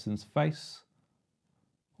person's face,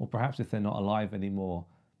 or perhaps if they're not alive anymore,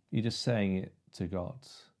 you're just saying it to God.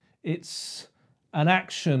 It's an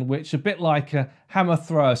action which, a bit like a hammer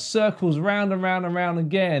thrower, circles round and round and round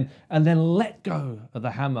again, and then let go of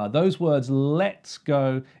the hammer. Those words, let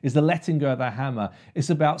go, is the letting go of the hammer. It's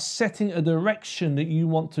about setting a direction that you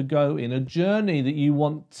want to go in, a journey that you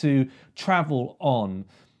want to travel on,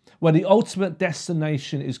 where the ultimate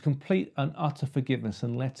destination is complete and utter forgiveness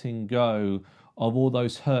and letting go of all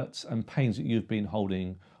those hurts and pains that you've been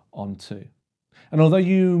holding on to. And although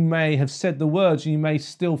you may have said the words, you may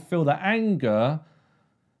still feel the anger,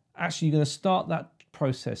 actually you're going to start that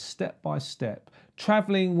process step by step,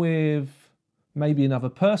 traveling with maybe another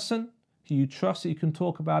person who you trust that you can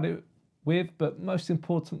talk about it with, but most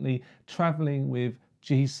importantly, traveling with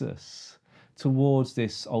Jesus towards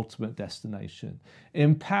this ultimate destination,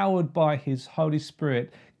 empowered by his Holy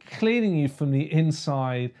Spirit, cleaning you from the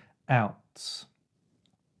inside out.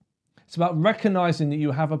 It's about recognizing that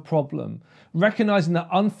you have a problem, recognizing that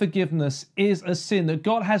unforgiveness is a sin, that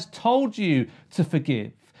God has told you to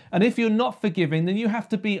forgive. And if you're not forgiving, then you have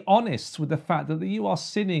to be honest with the fact that you are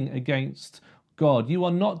sinning against God. You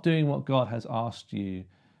are not doing what God has asked you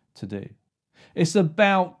to do. It's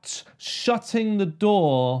about shutting the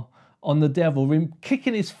door on the devil,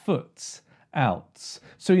 kicking his foot out,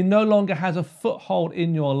 so he no longer has a foothold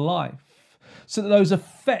in your life. So that those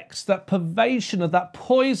effects, that pervasion of that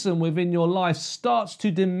poison within your life starts to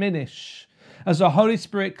diminish as the Holy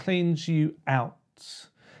Spirit cleans you out,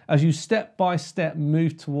 as you step by step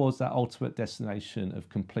move towards that ultimate destination of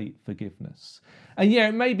complete forgiveness. And yeah,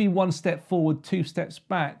 it may be one step forward, two steps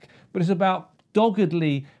back, but it's about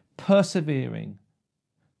doggedly persevering.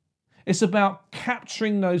 It's about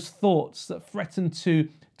capturing those thoughts that threaten to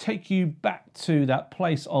take you back to that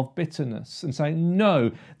place of bitterness and saying,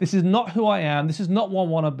 no, this is not who I am. This is not what I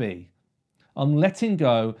want to be. I'm letting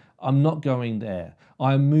go. I'm not going there.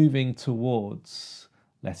 I'm moving towards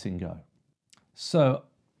letting go. So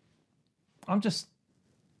I just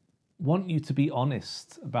want you to be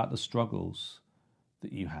honest about the struggles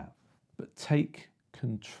that you have, but take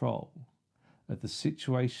control of the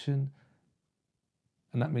situation.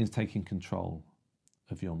 And that means taking control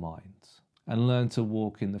of your mind. And learn to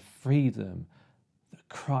walk in the freedom that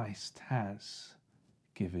Christ has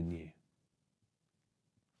given you.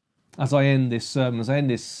 As I end this sermon, as I end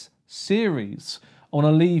this series, I want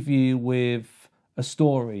to leave you with a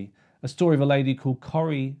story of a lady called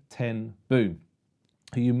Corrie ten Boom,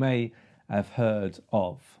 who you may have heard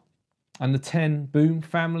of. And the ten Boom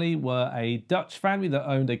family were a Dutch family that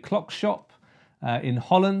owned a clock shop in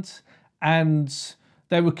Holland, and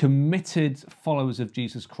they were committed followers of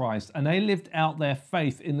Jesus Christ, and they lived out their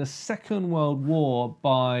faith in the Second World War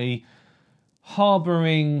by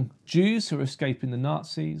harbouring Jews who were escaping the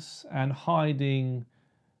Nazis and hiding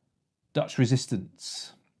Dutch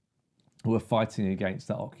resistance who were fighting against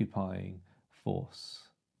that occupying force.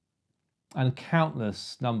 And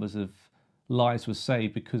countless numbers of lives were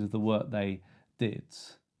saved because of the work they did.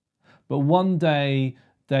 But one day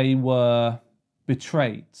they were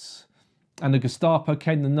betrayed. And the Gestapo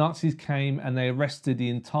came, the Nazis came, and they arrested the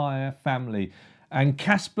entire family. And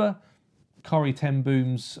Casper, Corrie ten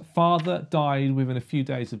Boom's father, died within a few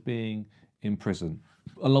days of being in prison.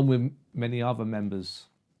 along with many other members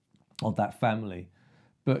of that family.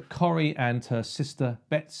 But Corrie and her sister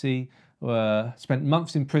Betsy spent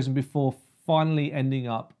months in prison before finally ending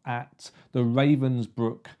up at the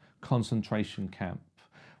Ravensbrück concentration camp,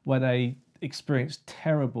 where they experienced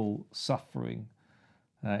terrible suffering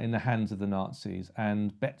in the hands of the Nazis,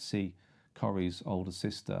 and Betsy, Corrie's older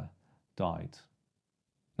sister, died.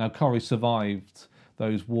 Now, Corrie survived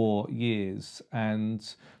those war years,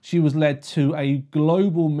 and she was led to a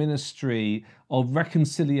global ministry of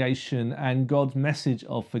reconciliation and God's message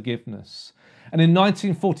of forgiveness. And in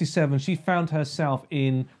 1947, she found herself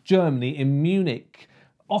in Germany, in Munich,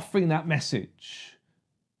 offering that message.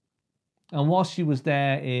 And while she was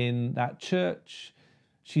there in that church,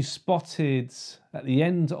 she spotted at the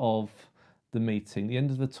end of the meeting, the end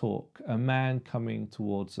of the talk, a man coming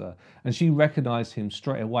towards her, and she recognized him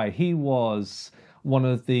straight away. He was one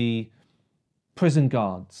of the prison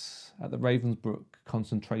guards at the Ravensbrück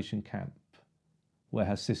concentration camp where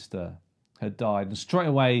her sister had died. And straight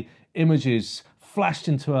away, images flashed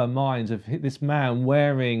into her mind of this man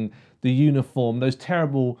wearing the uniform, those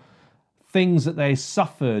terrible things that they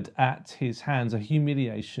suffered at his hands, the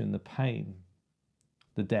humiliation, the pain,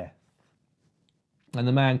 the death. And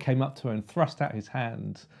the man came up to her and thrust out his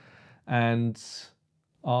hand and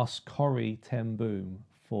asked Corrie ten Boom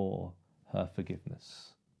for her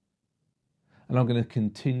forgiveness. And I'm going to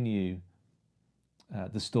continue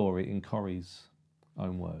the story in Corrie's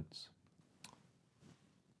own words.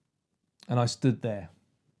 And I stood there,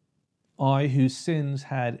 I whose sins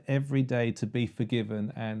had every day to be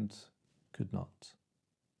forgiven and could not.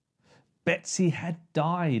 Betsy had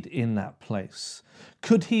died in that place.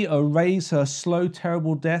 Could he erase her slow,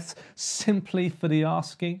 terrible death simply for the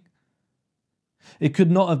asking? It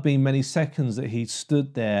could not have been many seconds that he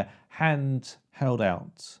stood there, hand held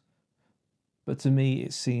out. But to me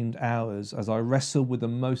it seemed hours as I wrestled with the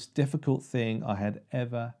most difficult thing I had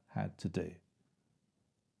ever had to do.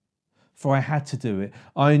 For I had to do it.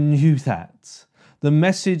 I knew that. The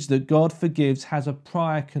message that God forgives has a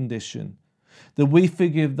prior condition, that we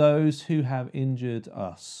forgive those who have injured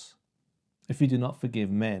us. If you do not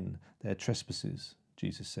forgive men their trespasses,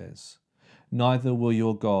 Jesus says, neither will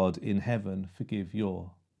your God in heaven forgive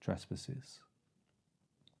your trespasses.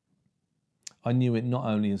 I knew it not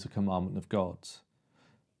only as a commandment of God,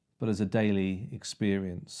 but as a daily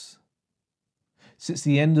experience. Since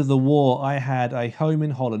the end of the war, I had a home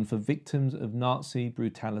in Holland for victims of Nazi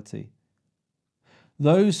brutality.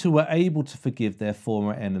 Those who were able to forgive their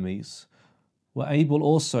former enemies were able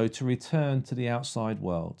also to return to the outside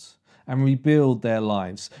world and rebuild their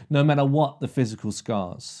lives, no matter what the physical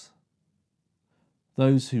scars.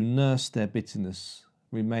 Those who nursed their bitterness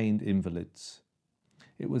remained invalids.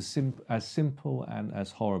 It was as simple and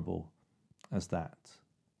as horrible as that.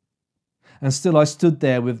 And still I stood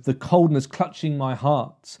there with the coldness clutching my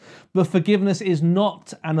heart. But forgiveness is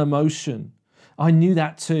not an emotion. I knew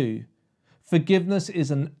that too. Forgiveness is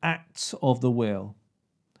an act of the will.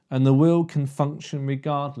 And the will can function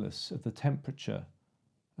regardless of the temperature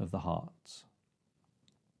of the heart.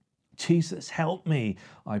 Jesus, help me,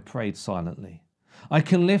 I prayed silently. I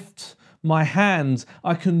can lift my hands.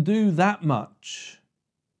 I can do that much.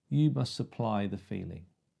 You must supply the feeling.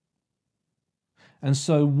 And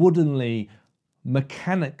so woodenly,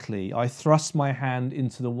 mechanically, I thrust my hand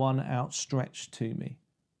into the one outstretched to me.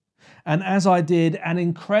 And as I did, an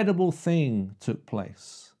incredible thing took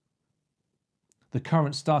place. The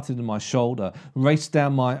current started in my shoulder, raced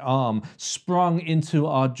down my arm, sprung into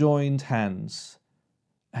our joined hands.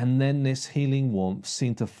 And then this healing warmth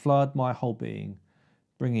seemed to flood my whole being,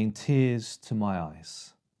 bringing tears to my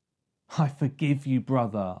eyes. I forgive you,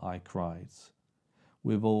 brother, I cried,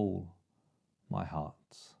 with all my heart.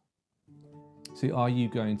 See, are you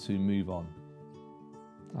going to move on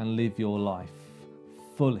and live your life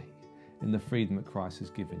fully in the freedom that Christ has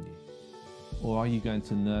given you? Or are you going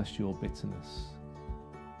to nurse your bitterness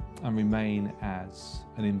and remain as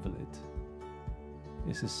an invalid?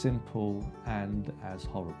 It's as simple and as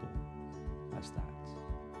horrible as that.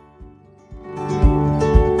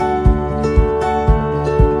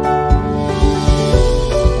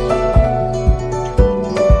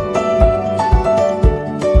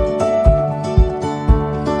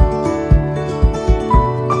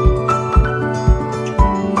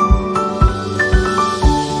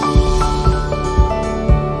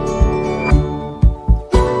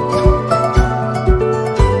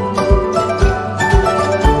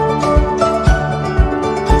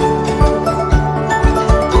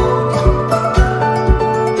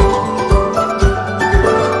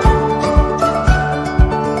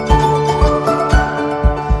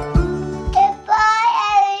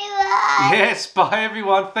 Bye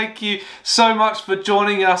everyone. Thank you so much for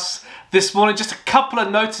joining us this morning. Just a couple of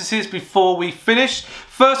notices before we finish.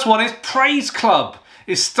 First one is Praise Club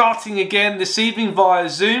is starting again this evening via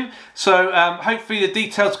Zoom. So hopefully the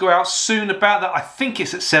details go out soon about that. I think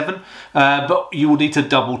it's at 7, but you will need to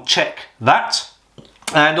double check that.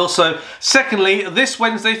 And also, secondly, this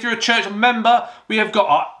Wednesday, if you're a church member, we have got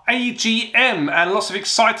our AGM and lots of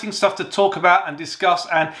exciting stuff to talk about and discuss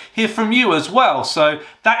and hear from you as well. So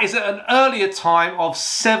that is at an earlier time of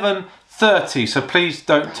 7:30. So please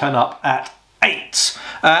don't turn up at 8.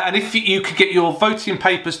 And if you could get your voting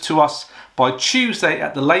papers to us by Tuesday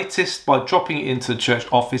at the latest by dropping it into the church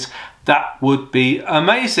office, that would be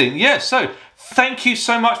amazing. Yeah, so thank you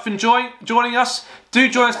so much for joining us. Do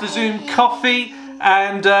join us for Zoom coffee.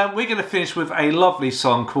 And we're going to finish with a lovely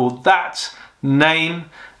song called That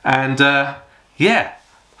Name. And yeah,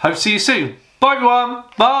 hope to see you soon. Bye everyone.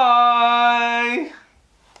 Bye.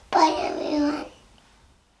 Bye everyone.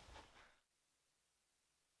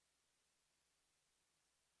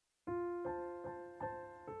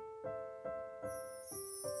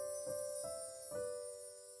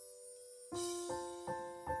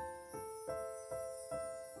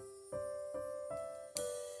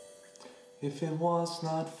 If it was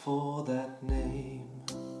not for that name,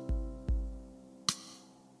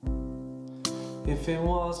 if it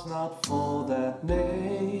was not for that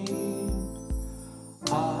name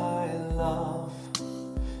I love,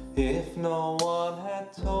 if no one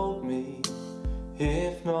had told me,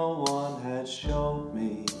 if no one had showed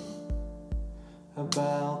me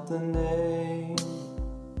about the name,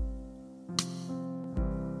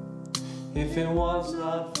 if it was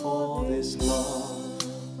not for this love,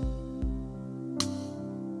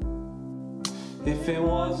 if it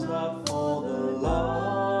was not for the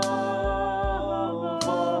love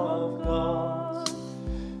of God,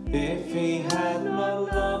 if He had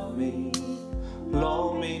not loved me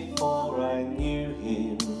long before I knew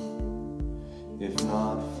Him, if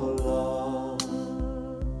not for love.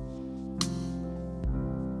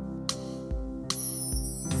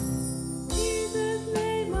 Jesus'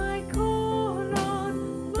 name I call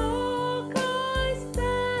on, rock I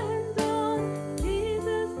stand on,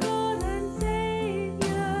 Jesus God and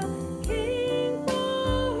Savior, King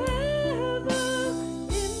forever,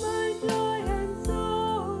 in my joy and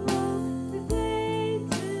sorrow, today,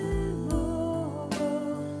 tomorrow.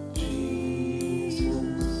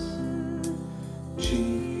 Jesus,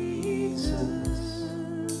 Jesus,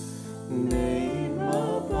 name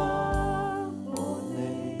above all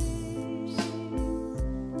names.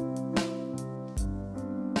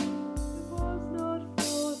 It was not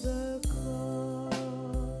for the cross,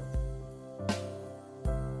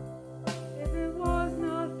 if it was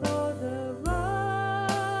not for the rugged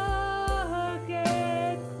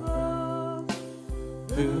cross,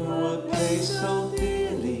 Who would pay so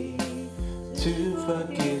dearly to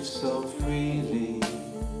forgive so freely?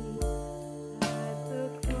 at the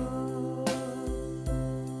cross.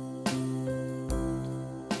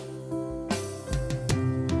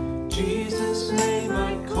 Jesus' name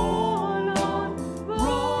I call on,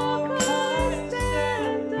 rock I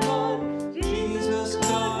stand on, Jesus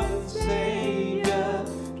God and Savior,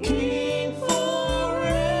 King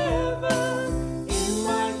forever, in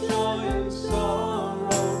my joy and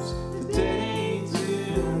sorrows, today,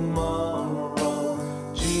 tomorrow.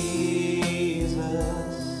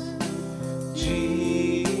 Jesus,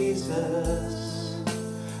 Jesus,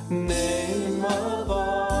 name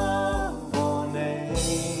above all names.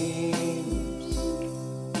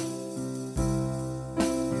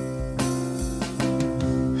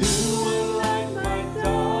 Who would light my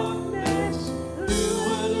darkness? Who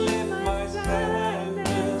would lift my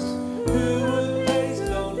sadness? Who would pay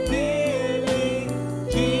so dearly?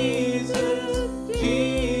 Jesus,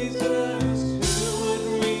 Jesus, who would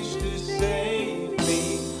reach to save me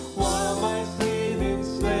while my sin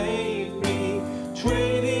enslaved me?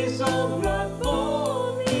 Trade His own blood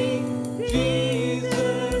for me.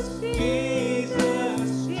 Jesus,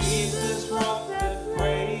 Jesus, Jesus, rock that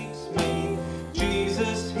breaks me.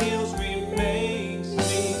 Jesus heals, remakes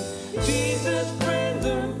me. Jesus, friend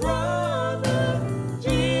and brother.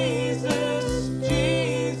 Jesus,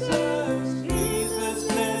 Jesus, Jesus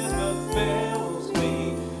never fails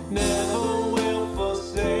me, never will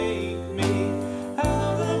forsake me.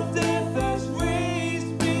 Out of death has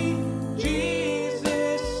raised me.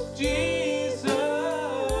 Jesus, Jesus.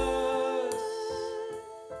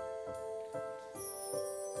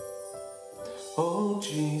 Oh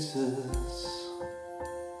Jesus,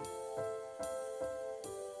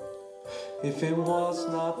 if it was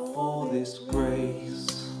not for this grace,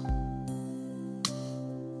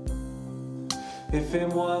 If it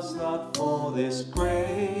was not for this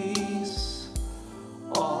grace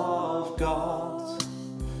of God,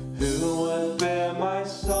 who would bear my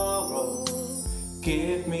sorrow,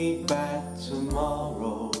 give me back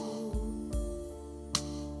tomorrow?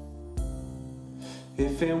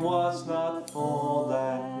 If it was not for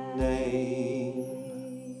that name.